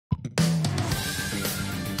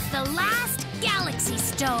the last Galaxy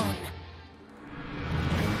Stone.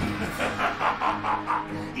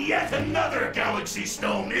 Yet another Galaxy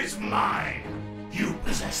Stone is mine. You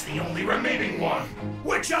possess the only remaining one,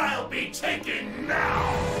 which I'll be taking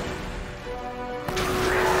now.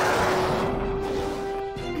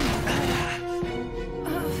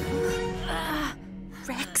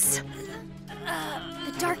 Rex,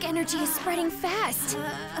 the dark energy is spreading fast.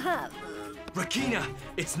 Rakina,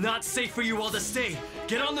 it's not safe for you all to stay.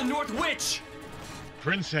 Get on the North Witch!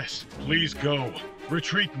 Princess, please go.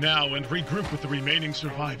 Retreat now and regroup with the remaining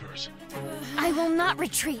survivors. I will not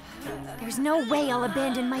retreat. There's no way I'll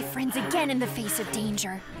abandon my friends again in the face of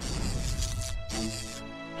danger.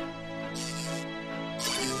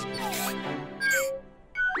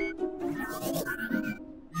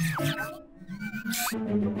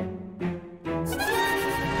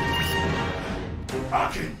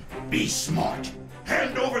 Akin, be smart.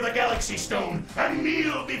 Hand over the Galaxy Stone and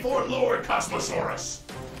kneel before Lord Cosmosaurus.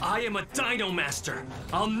 I am a Dino Master.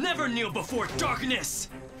 I'll never kneel before darkness.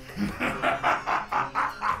 Then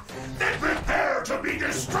prepare to be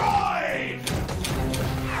destroyed!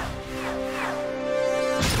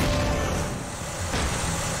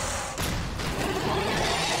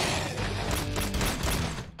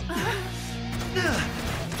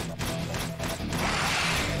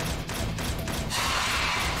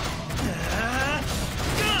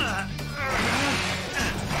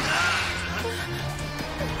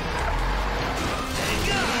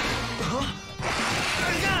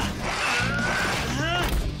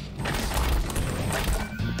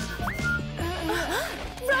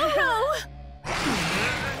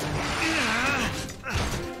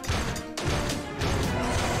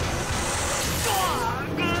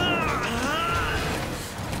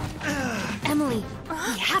 Emily,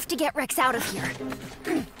 we have to get Rex out of here.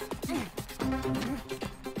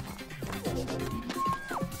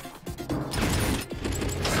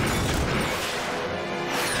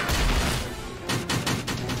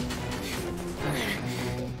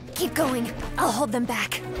 Keep going. I'll hold them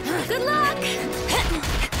back. Good luck!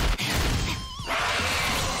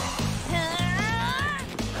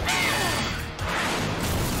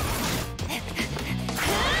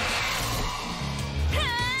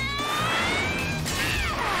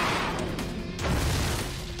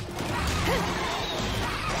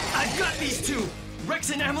 I've got these two!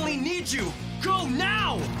 Rex and Emily need you! Go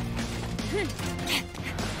now!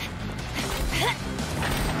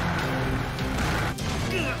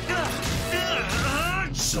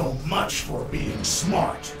 So much for being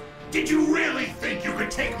smart. Did you really think you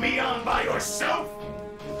could take me on by yourself?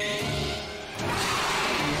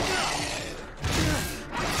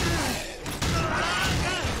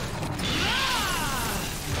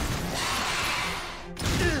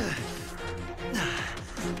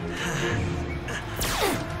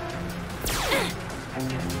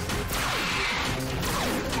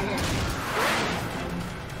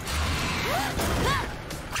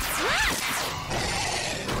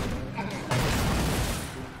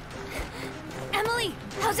 Emily,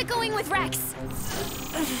 how's it going with Rex?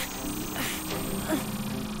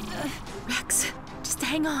 Rex, just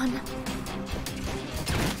hang on.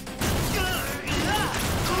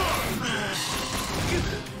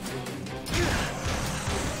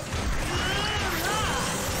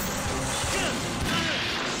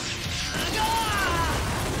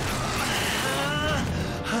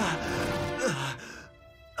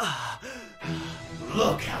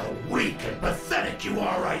 Look how weak and pathetic you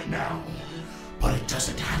are right now. But it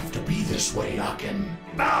doesn't have to be this way, Akin.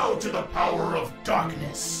 Bow to the power of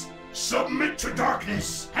darkness. Submit to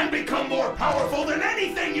darkness and become more powerful than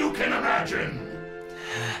anything you can imagine.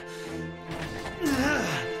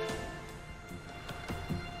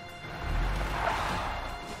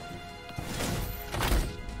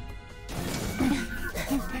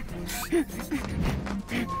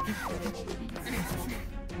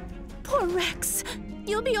 Poor Rex.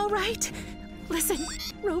 You'll be all right. Listen,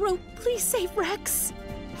 Roro, please save Rex.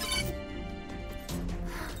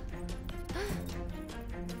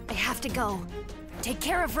 I have to go. Take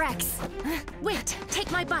care of Rex. Wait, take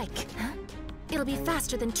my bike. It'll be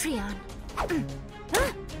faster than Treon.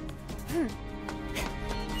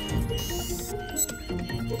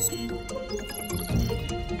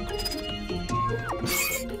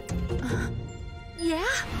 Yeah?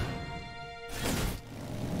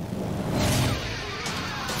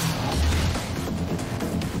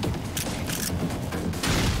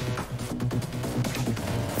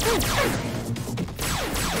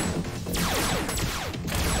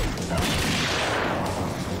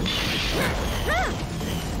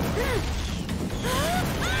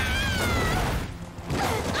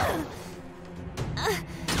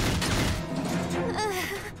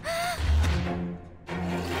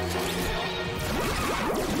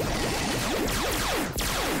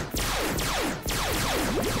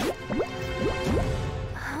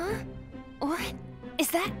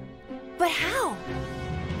 that? But how?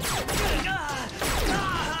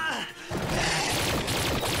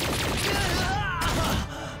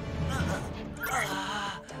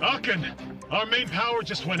 Aachen, our main power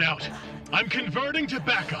just went out. I'm converting to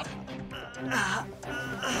backup.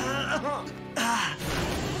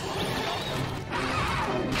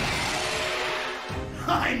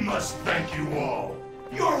 I must thank you all.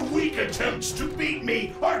 Your weak attempts to beat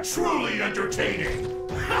me are truly entertaining.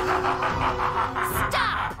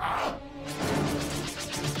 Stop!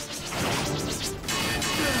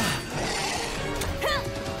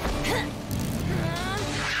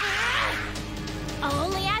 I'll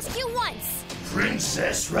only ask you once.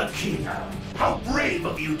 Princess Rakina, how brave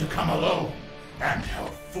of you to come alone, and how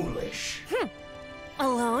foolish.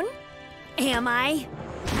 Alone? Am I?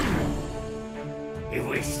 If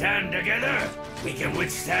we stand together, we can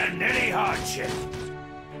withstand any hardship.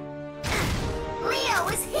 Leo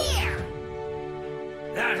is here!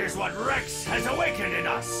 That is what Rex has awakened in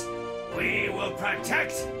us. We will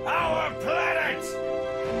protect our planet!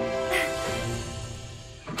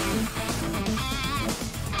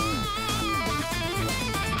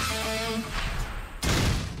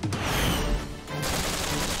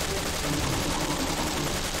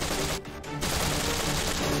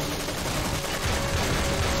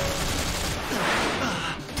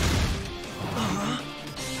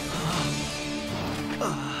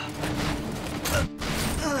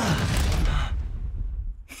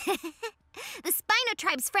 The Spino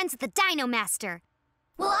Tribe's friends with the Dino Master.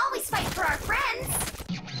 We'll always fight for our friends.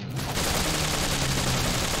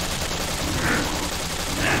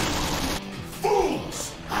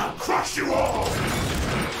 Fools! I'll crush you all!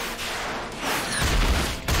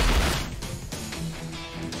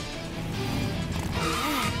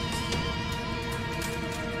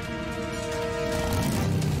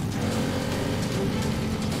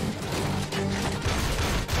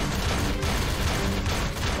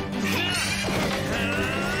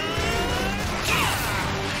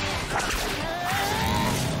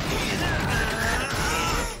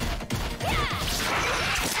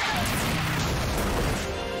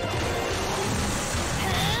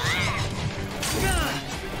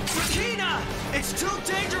 It's too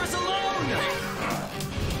dangerous alone!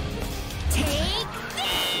 Take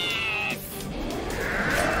this!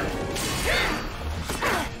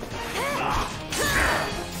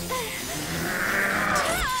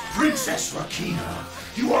 Princess Rakina,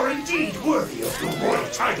 you are indeed worthy of your royal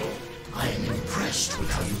title. I am impressed with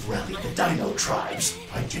how you've rallied the Dino tribes.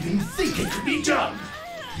 I didn't think it could be done.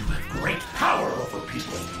 You have great power over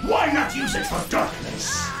people. Why not use it for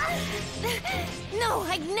darkness? No,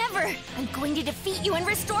 I'd never! I'm going to defeat you and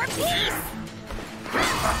restore peace!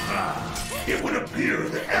 It would appear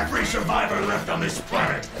that every survivor left on this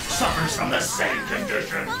planet suffers from the same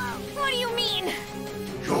condition. What do you mean?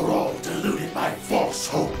 You're all deluded by false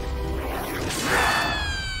hope.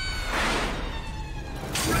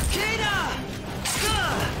 Rakina!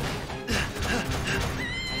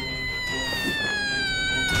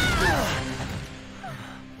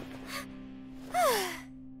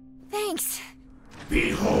 Thanks.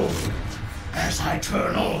 Behold, as I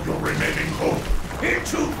turn all your remaining hope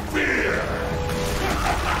into fear!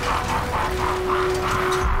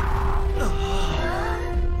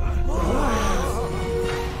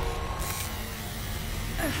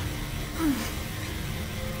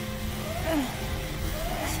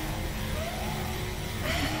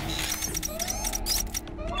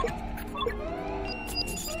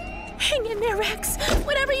 Hang in there, Rex.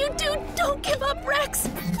 Whatever you do, don't give up, Rex.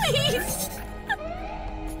 Please.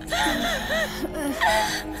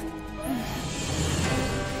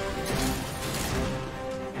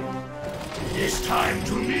 It is time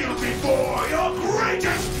to kneel before your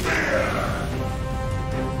greatest fear!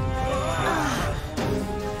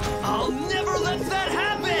 I'll never let that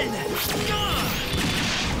happen!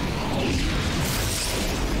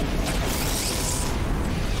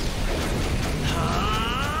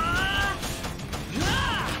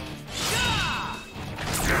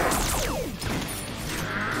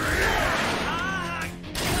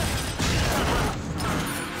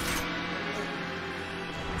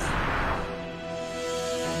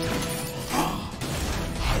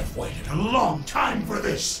 I've waited a long time for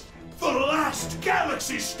this! The last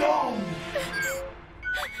Galaxy Stone!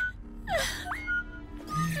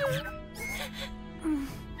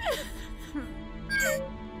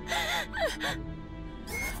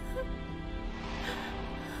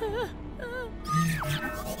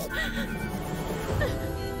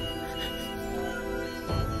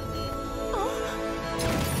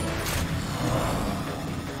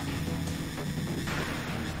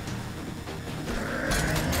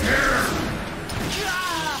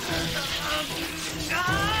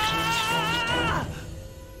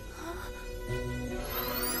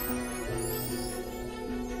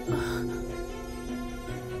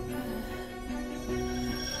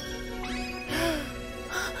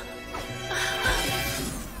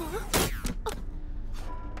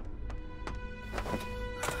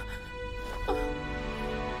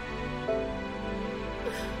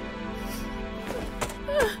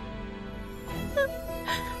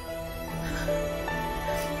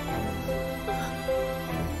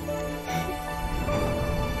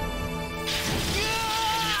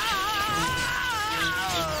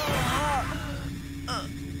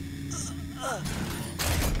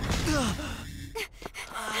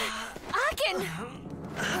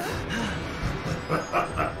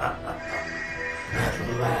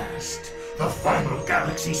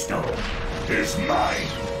 Galaxy Stone is mine!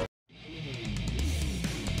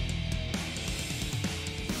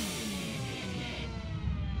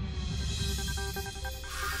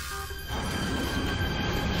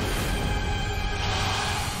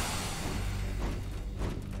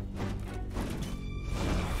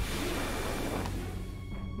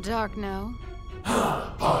 Darkno.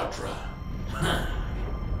 Padra.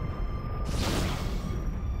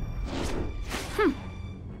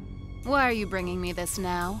 Why are you bringing me this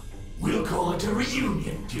now? We'll call it a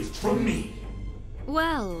reunion gift from me.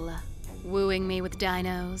 Well, wooing me with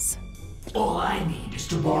dinos. All I need is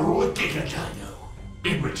to borrow a Giga Dino.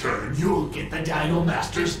 In return, you'll get the Dino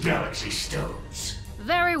Master's Galaxy Stones.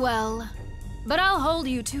 Very well. But I'll hold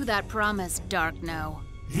you to that promise, Darkno.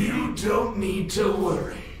 You don't need to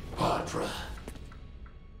worry, Padra.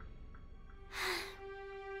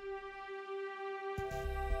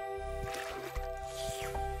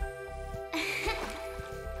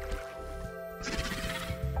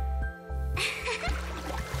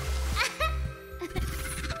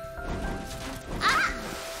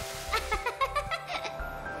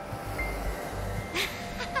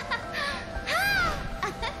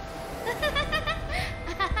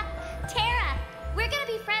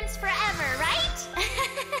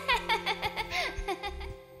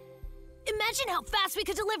 Imagine how fast we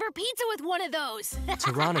could deliver pizza with one of those!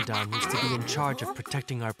 Pteranodon used to be in charge of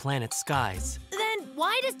protecting our planet's skies. Then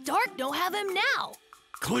why does Darkno have him now?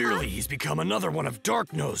 Clearly, he's become another one of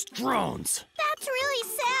Darkno's drones. That's really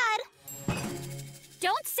sad.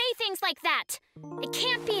 Don't say things like that. It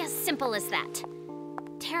can't be as simple as that.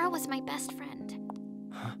 Terra was my best friend.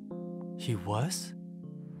 Huh? He was?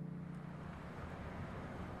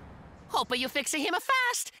 Hope you fix him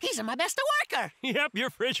fast. He's my best worker. Yep, your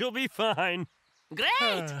fridge will be fine.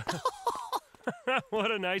 Great.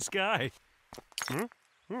 What a nice guy.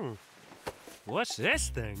 What's this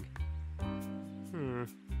thing?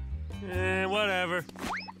 Whatever.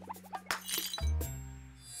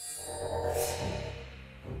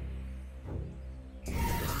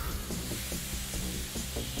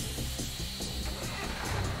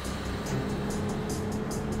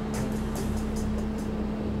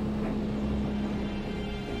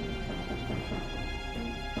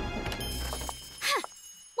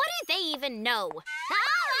 Even know.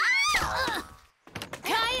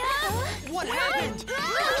 Kaya? What happened?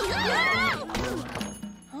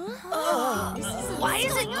 Why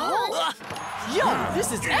is it cold? Yo,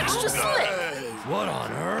 this is extra slick. What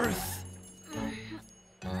on earth?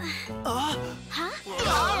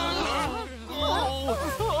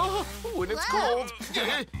 When it's cold.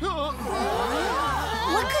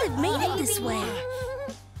 What could have made it this way?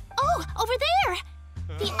 Oh, over there!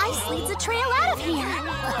 The ice leads a trail out of here.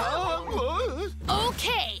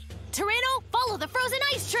 Okay, Tyranno, follow the frozen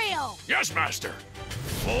ice trail. Yes, Master.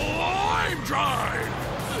 Slime drive!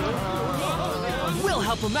 We'll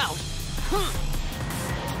help him out. Huh?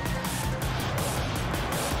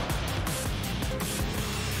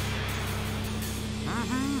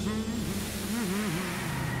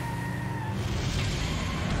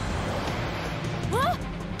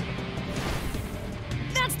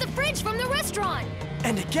 That's the fridge from the restaurant.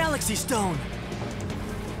 And a Galaxy Stone!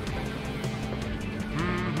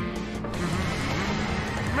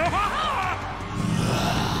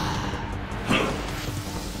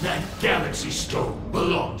 That Galaxy Stone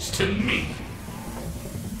belongs to me.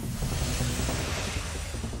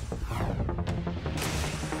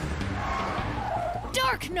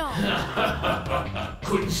 Darkno!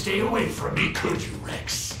 Couldn't stay away from me, could you,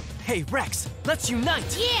 Rex? Hey, Rex, let's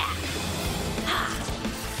unite! Yeah!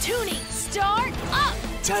 Tuning, start up!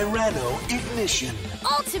 Tyranno ignition.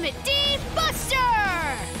 Ultimate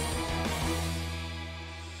Debuster!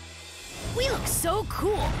 We look so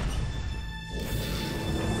cool.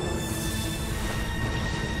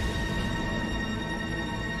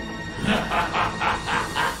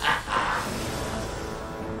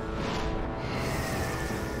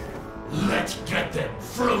 Let's get them,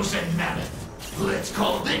 frozen mammoth. Let's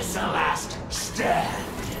call this a last stand.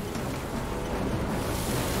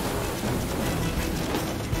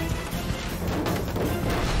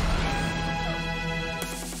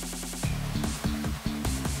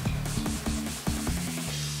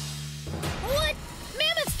 What?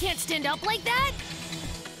 Mammoths can't stand up like that?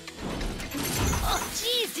 Oh,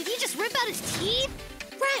 jeez, did he just rip out his teeth?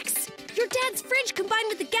 Rex, your dad's fridge combined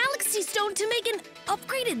with the Galaxy Stone to make an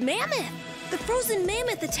upgraded mammoth. The frozen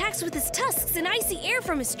mammoth attacks with his tusks and icy air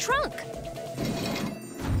from his trunk.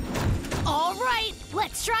 All right,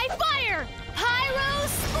 let's try fire! Pyro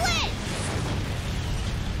split!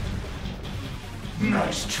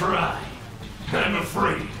 Nice try. I'm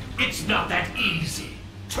afraid It's not that easy.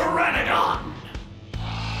 Pteranodon!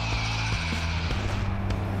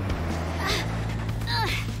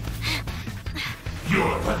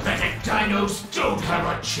 Your pathetic dinos don't have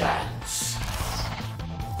a chance.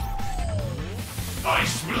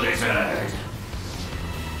 Ice Blizzard!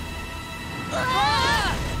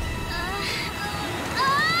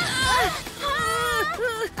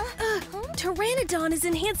 Pteranodon is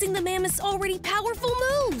enhancing the mammoth's already powerful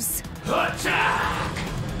moves. Attack!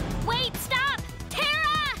 Wait, stop!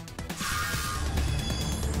 Tara!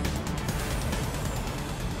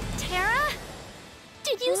 Tara?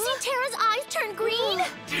 Did you see Tara's eyes turn green?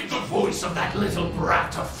 Did the voice of that little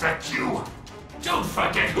brat affect you? Don't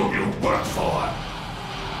forget who you work for!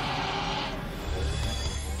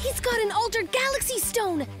 He's got an altered galaxy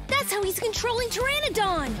stone. That's how he's controlling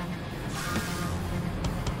Pteranodon.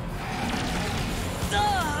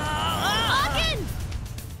 Ugin!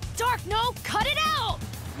 Dark, no! Cut it out!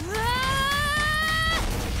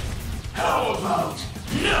 How about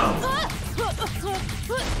no?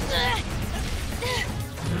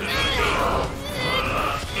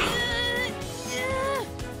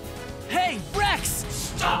 Hey, Rex!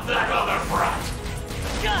 Stop that other brat!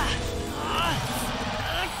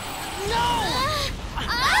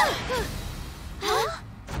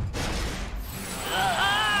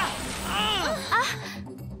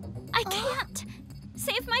 I can't!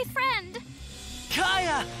 Save my friend!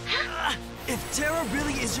 Kaya! If Tara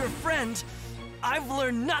really is your friend, I've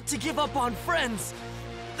learned not to give up on friends.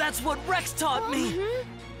 That's what Rex taught me.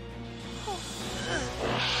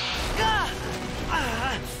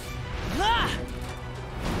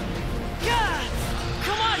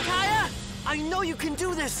 Come on, Kaya! I know you can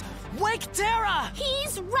do this! Wake Tara!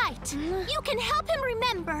 He's right! You can help him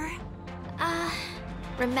remember.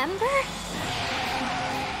 Remember?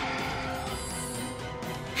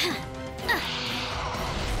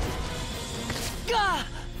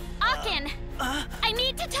 Aachen! I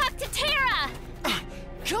need to talk to Tara!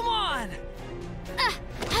 Come on!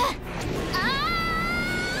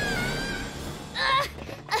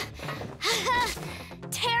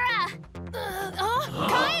 Tara!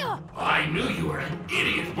 Kaya! I knew you were an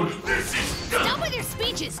idiot, but this is Stop with your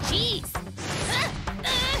speeches, jeez!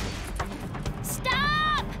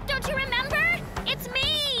 Stop! Don't you remember? It's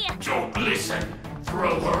me! Don't listen!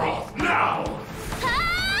 Throw her off now!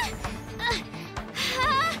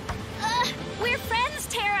 We're friends,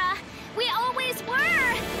 Tara! We always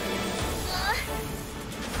were!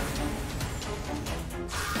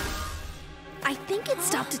 I think it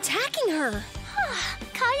stopped attacking her.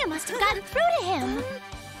 Kaya must have gotten through to him.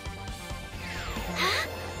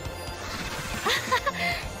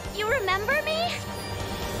 You remember me?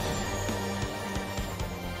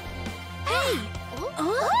 Hey!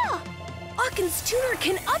 Aachen's tuner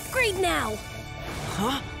can upgrade now!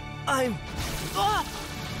 Huh? I'm...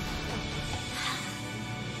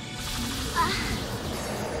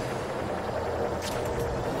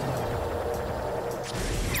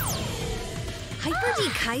 Hyper D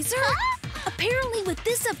Kaiser? Apparently with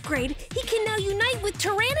this upgrade, he can now unite with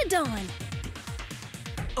Pteranodon!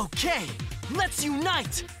 Okay, let's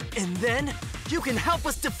unite! And then, you can help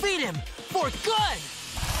us defeat him! For good!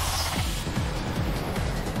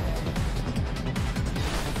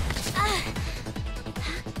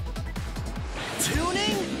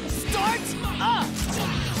 Tuning, start up!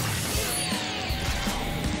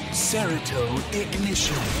 Cerito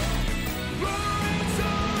ignition.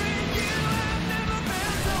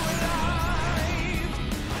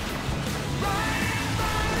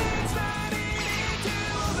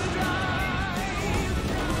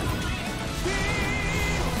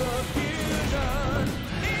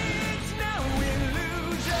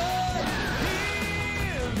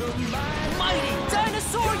 Mighty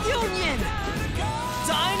Dinosaur Union!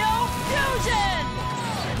 Dino Fusion!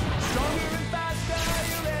 Stronger and faster,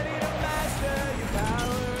 you're ready to master your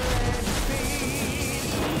power and your speed.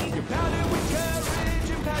 You're powdered with courage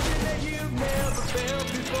and passion that you've never felt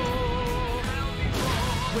before.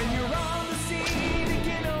 When you're on the scene, it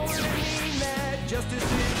can only mean that justice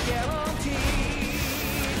is guaranteed.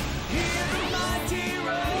 Hear the mighty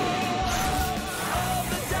roar of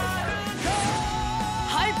the dinosaur.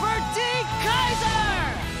 Hyper D Kaiser!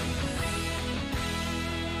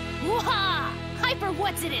 Wah! Hyper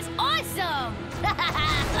What's It is awesome!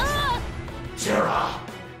 Tara,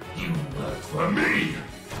 you work for me!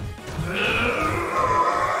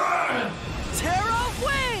 Terra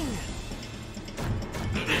Wing!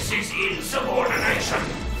 This is insubordination!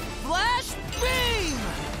 Flash Beam!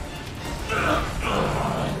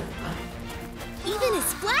 Even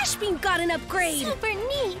his Flash Beam got an upgrade! Super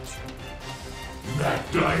neat!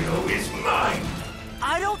 That dino is mine!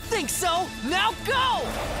 I don't think so! Now go!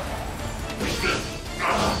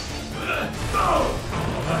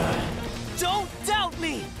 Don't doubt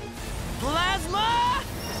me! Plasma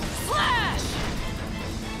Slash!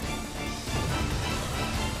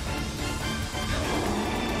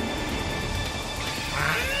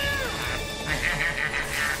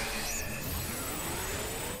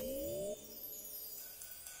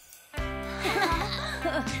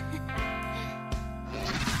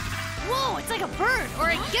 Whoa, it's like a bird, or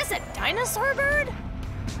I guess a dinosaur bird?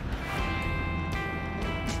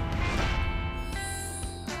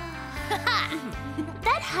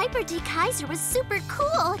 That Hyper D Kaiser was super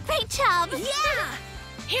cool. Great job. Yeah!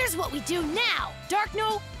 Here's what we do now.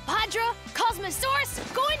 Darkno, Padra, Cosmosaurus,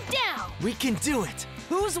 going down! We can do it!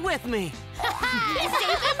 Who's with me? Saving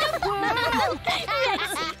the world!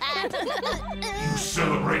 You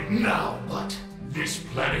celebrate now, but this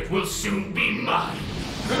planet will soon be mine.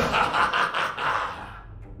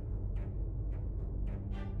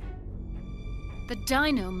 The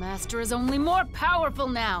Dino Master is only more powerful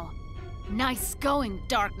now. Nice going,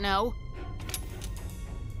 Darkno.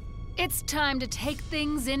 It's time to take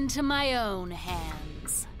things into my own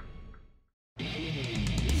hands.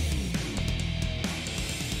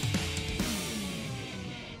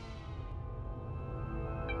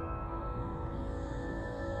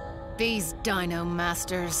 These Dino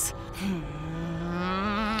Masters.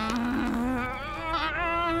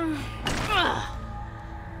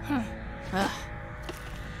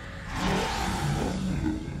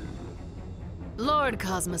 Lord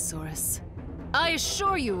Cosmosaurus, I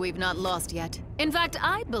assure you we've not lost yet. In fact,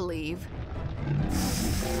 I believe...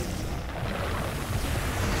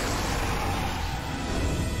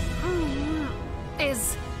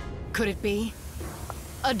 Could it be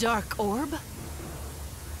a dark orb?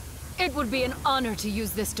 It would be an honor to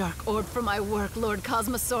use this dark orb for my work, Lord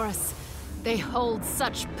Cosmosaurus. They hold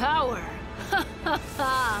such power. Ha ha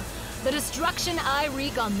ha! The destruction I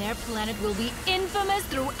wreak on their planet will be infamous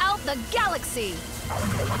throughout the galaxy!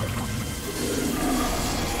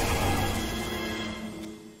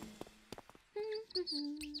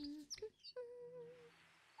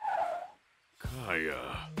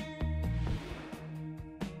 Kaya...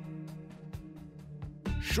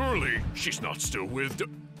 Surely she's not still with...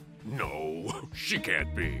 No, she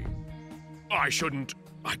can't be. I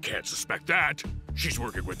can't suspect that. She's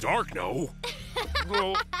working with Darkno.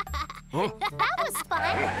 Well... Huh? That was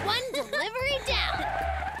fun. One delivery down.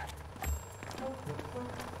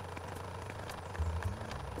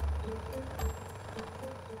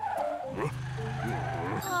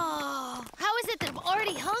 Oh, how is it that I'm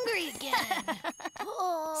already hungry again?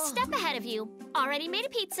 Oh. Step ahead of you. Already made a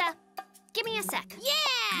pizza. Give me a sec.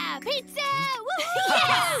 Yeah! Pizza! Woo!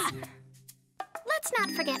 Yeah! Let's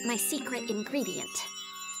not forget my secret ingredient.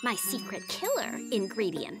 My secret killer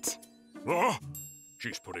ingredient. Huh?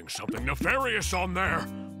 She's putting something nefarious on there.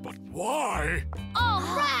 But why? All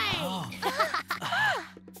right!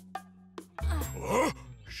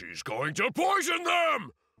 She's going to poison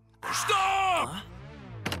them! Stop!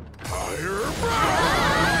 Higher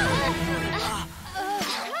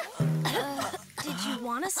Did you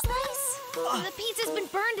want a slice? The pizza's been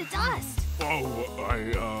burned to dust.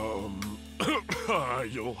 Oh,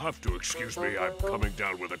 you'll have to excuse me. I'm coming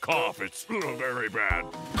down with a cough. It's very bad.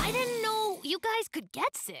 I didn't know you guys could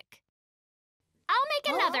get sick. I'll make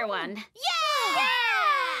another one.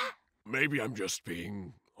 Yeah! Maybe I'm just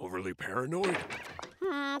being overly paranoid.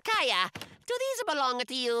 Kaya, do these belong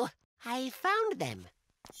to you? I found them.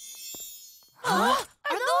 Huh?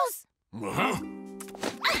 Are those? Huh?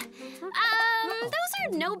 Those are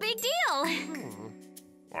no big deal.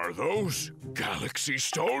 Are those galaxy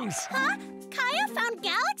stones? Huh? Kaya found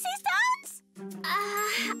galaxy stones?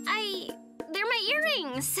 They're my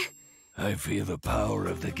earrings. I feel the power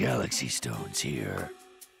of the galaxy stones here.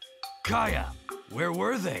 Kaya, where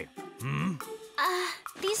were they?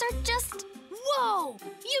 These are just... Whoa!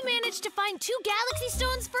 You managed to find 2 galaxy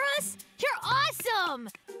stones for us? You're awesome!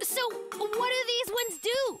 So, what do these ones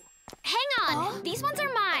do? Hang on, these ones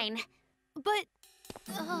are mine. But,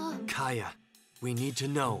 Kaya, we need to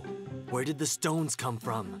know. Where did the stones come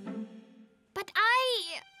from? But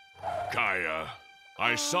Kaya,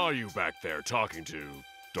 I saw you back there talking to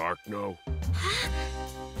Darkno.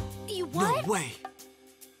 You what? No way!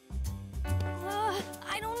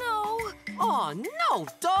 I don't know. Oh, no,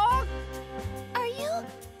 dog! Are you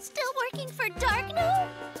still working for Darkno?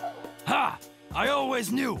 Ha! I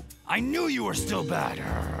always knew! I knew you were still bad!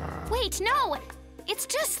 Wait, no! It's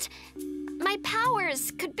just... my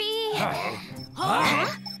powers could be... Huh?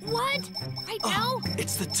 What? Right now?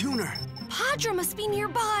 It's the tuner! Padra must be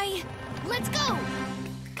nearby. Let's go!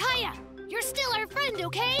 Kaya, You're still our friend,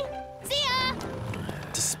 okay? See ya!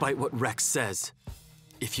 Despite what Rex says,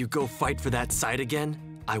 if you go fight for that side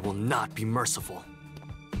again, I will not be merciful.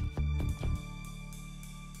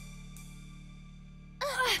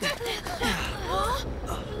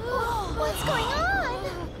 What's going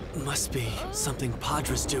on? Must be something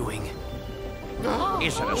Padra's doing.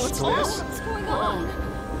 Is it a stress? What's going on?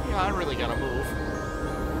 I really gotta move.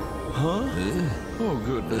 Huh? Oh,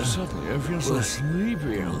 goodness, suddenly I feel so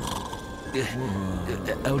sleepy.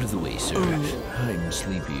 Out of the way, sir. I'm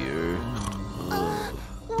sleepier.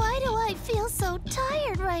 Why do I feel so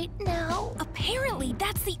tired right now? Apparently,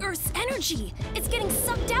 that's the Earth's energy. It's getting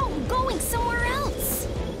sucked out and going somewhere else.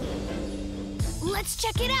 Let's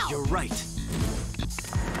check it out. You're right.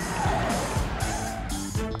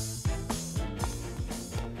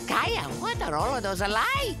 Kaya, what are all of those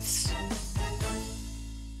lights?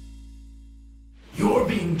 You're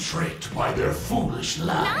being tricked by their foolish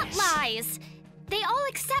lies. Not lies. They all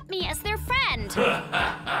accept me as their friend.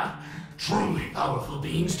 Truly powerful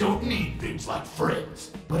beings don't need things like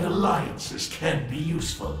friends, but alliances can be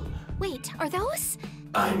useful. Wait, are those?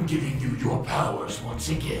 I'm giving you your powers once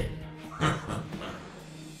again.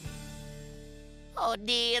 Oh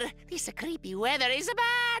dear, this creepy weather is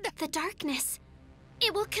bad. The darkness.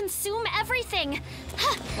 It will consume everything.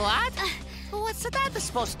 What? What's that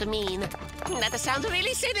supposed to mean? That sounds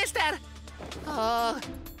really sinister. Oh,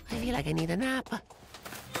 I feel like I need a nap.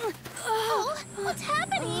 Oh, what's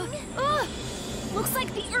happening? Looks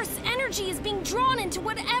like the Earth's energy is being drawn into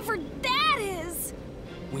whatever that is.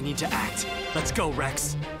 We need to act. Let's go,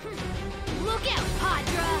 Rex. Look out,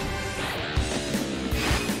 Padra!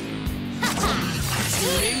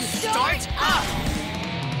 Shooting start up!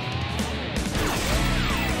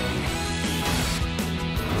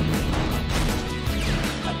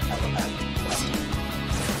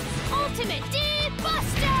 Ultimate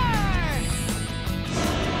D-Buster!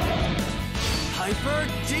 Hyper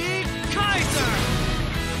D Kaiser!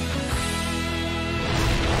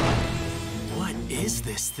 What is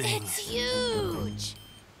this thing? It's huge!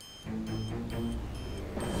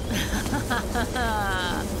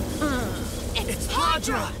 It's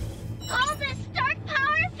Padra! All this dark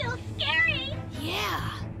power feels scary!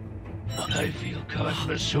 Yeah. I feel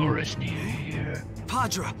Cosmosaurus near here.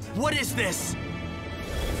 Padra, what is this?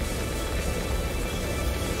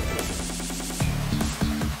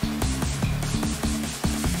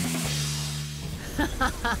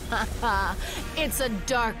 It's a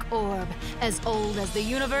dark orb, as old as the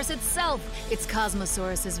universe itself. It's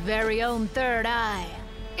Cosmosaurus's very own third eye.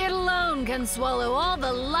 It alone can swallow all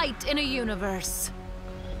the light in a universe.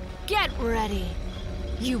 Get ready.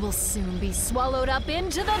 You will soon be swallowed up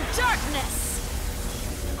into the darkness.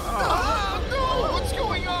 What's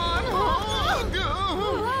going on?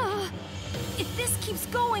 If this keeps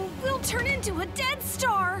going, we'll turn into a dead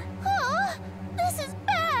star. This is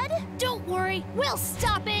bad! Don't worry, we'll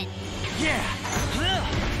stop it! Yeah!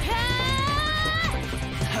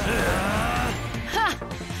 Ha!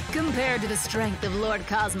 Compared to the strength of Lord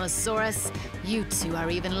Cosmosaurus, you two are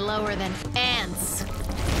even lower than ants.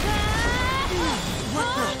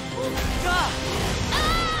 What the?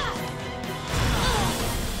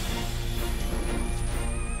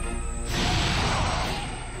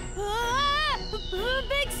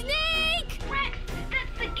 Big snake! Rex,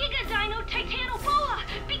 that's the Giga Dino Titanoboa.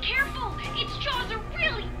 Be careful, its jaws are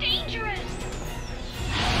really dangerous.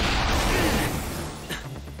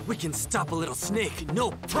 We can stop a little snake,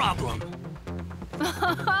 no problem.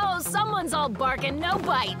 Oh, someone's all bark and no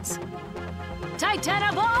bite.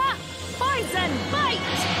 Titanoboa, poison bite!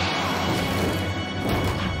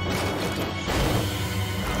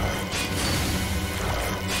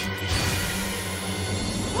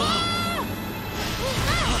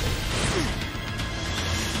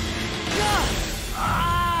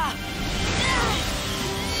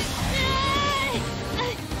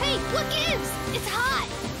 Hey, what gives? It's hot!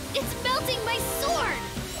 It's melting my sword!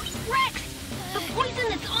 Rex, the poison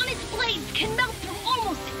that's on its blades can melt through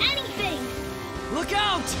almost anything. Look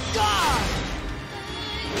out!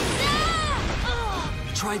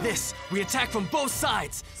 Try this. We attack from both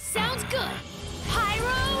sides. Sounds good!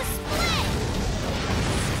 Pyro split!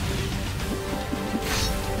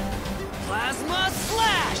 Plasma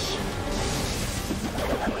slash!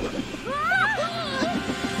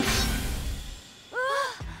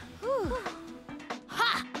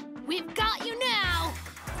 Ha! We've got you now!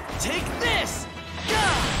 Take this!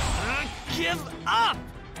 Give up!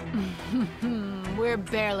 We're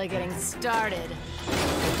barely getting started.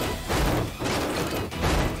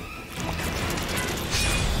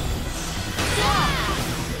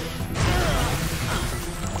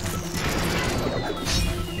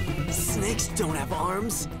 Snake have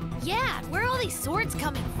arms? Yeah, where are all these swords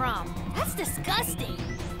coming from? That's disgusting.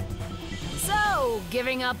 So,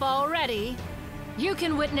 giving up already? You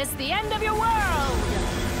can witness the end of your world!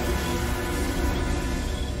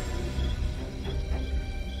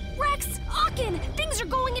 Rex! Aachen! Things are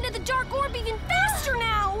going into the Dark Orb even faster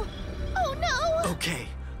now! Oh no! Okay,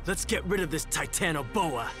 let's get rid of this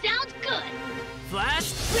Titanoboa. Sounds good.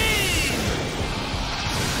 Flash beam!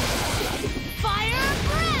 Fire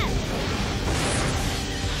breath!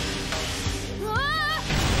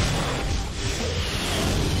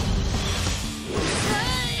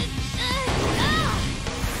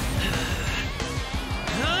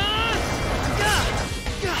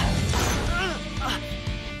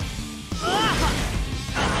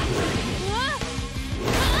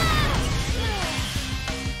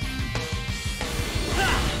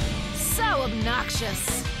 So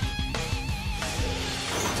obnoxious.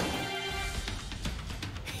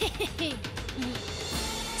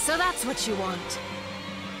 So that's what you want.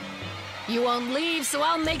 You won't leave, so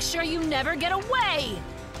I'll make sure you never get away.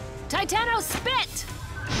 Titano spit!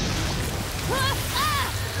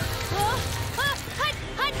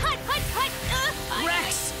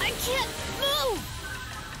 Rex! I can't move!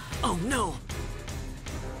 Oh no!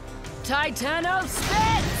 Titano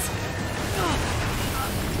spit!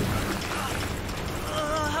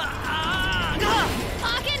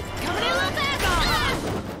 Aachen, coming in a little fast!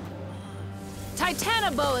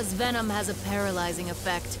 Titanoboa's venom has a paralyzing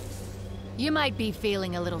effect. You might be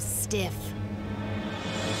feeling a little stiff.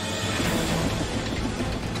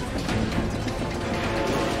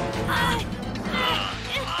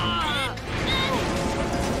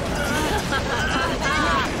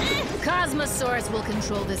 Cosmosaurus will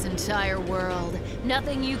control this entire world.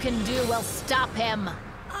 Nothing you can do will stop him.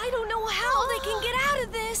 I don't know how they can get out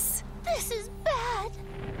of this! This is bad.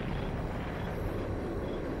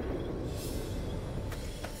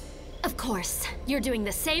 Of course, you're doing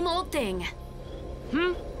the same old thing.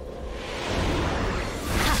 Hmm?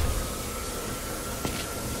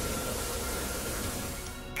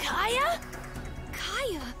 Kaya?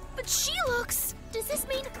 Kaya? But she looks... Does this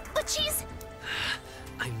mean... But she's...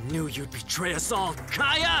 I knew you'd betray us all,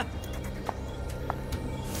 Kaya!